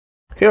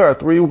Here are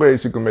 3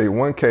 ways you can make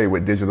 1K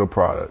with digital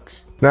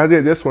products. Now I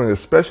did this one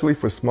especially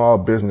for small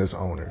business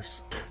owners.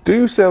 Do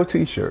you sell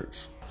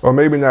t-shirts? Or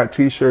maybe not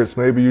t-shirts,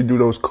 maybe you do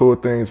those cool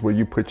things where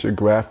you put your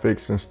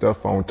graphics and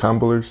stuff on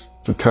tumblers.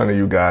 There's a ton of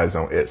you guys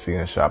on Etsy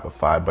and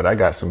Shopify, but I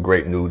got some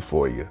great news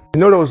for you. You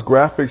know those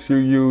graphics you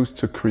use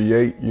to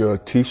create your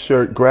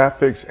t-shirt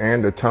graphics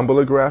and the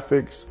Tumblr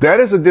graphics?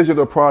 That is a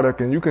digital product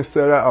and you can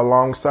sell that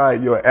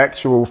alongside your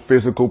actual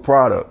physical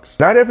products.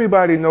 Not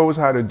everybody knows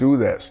how to do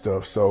that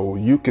stuff, so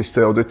you can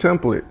sell the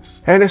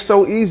templates. And it's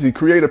so easy.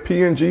 Create a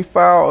PNG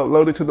file,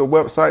 upload it to the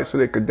website so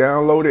they could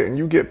download it and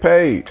you get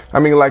paid. I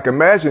mean, like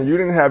imagine you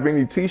didn't have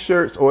any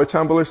t-shirts or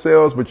Tumblr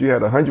sales, but you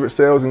had 100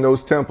 sales in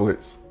those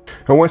templates.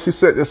 And once you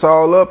set this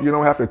all up, you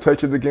don't have to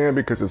touch it again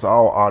because it's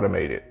all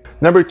automated.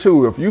 Number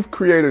 2, if you've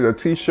created a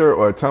t-shirt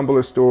or a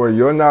Tumblr store,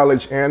 your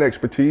knowledge and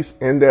expertise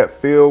in that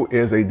field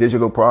is a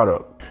digital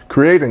product.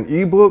 Create an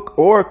ebook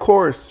or a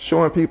course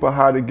showing people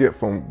how to get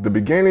from the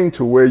beginning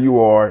to where you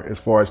are as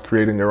far as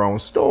creating their own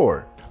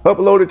store.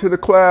 Upload it to the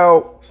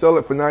cloud, sell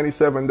it for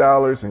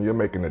 $97, and you're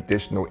making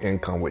additional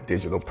income with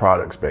digital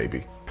products,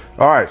 baby.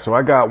 All right, so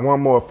I got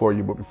one more for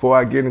you, but before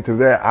I get into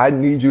that, I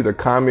need you to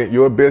comment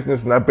your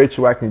business, and I bet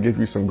you I can give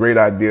you some great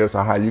ideas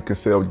on how you can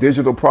sell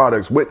digital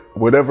products with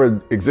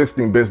whatever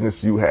existing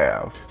business you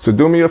have. So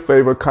do me a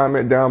favor,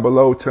 comment down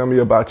below, tell me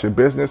about your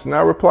business, and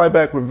I'll reply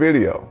back with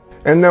video.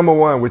 And number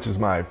 1, which is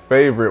my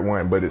favorite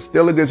one, but it's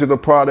still a digital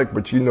product,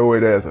 but you know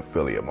it as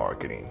affiliate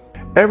marketing.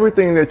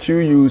 Everything that you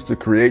use to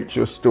create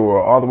your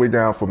store, all the way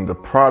down from the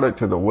product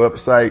to the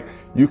website,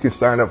 you can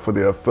sign up for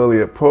the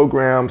affiliate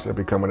programs and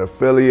become an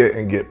affiliate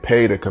and get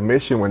paid a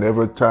commission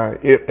every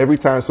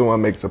time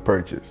someone makes a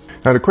purchase.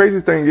 Now the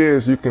crazy thing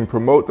is you can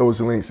promote those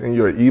links in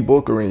your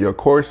ebook or in your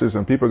courses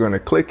and people are going to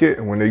click it,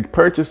 and when they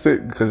purchase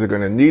it, because they're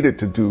going to need it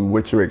to do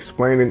what you're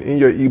explaining in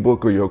your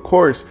ebook or your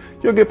course,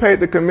 you'll get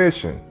paid the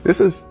commission. This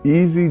is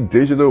easy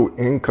digital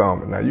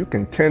income. Now you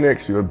can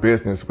 10x your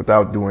business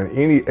without doing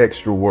any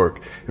extra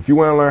work. If you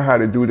want to learn how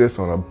to do this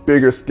on a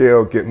bigger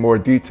scale, get more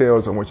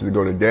details, I want you to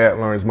go to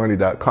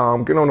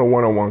dadlearnsmoney.com. Get on a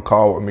one-on-one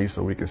call with me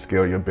so we can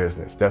scale your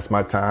business. That's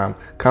my time.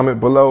 Comment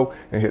below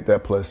and hit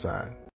that plus sign.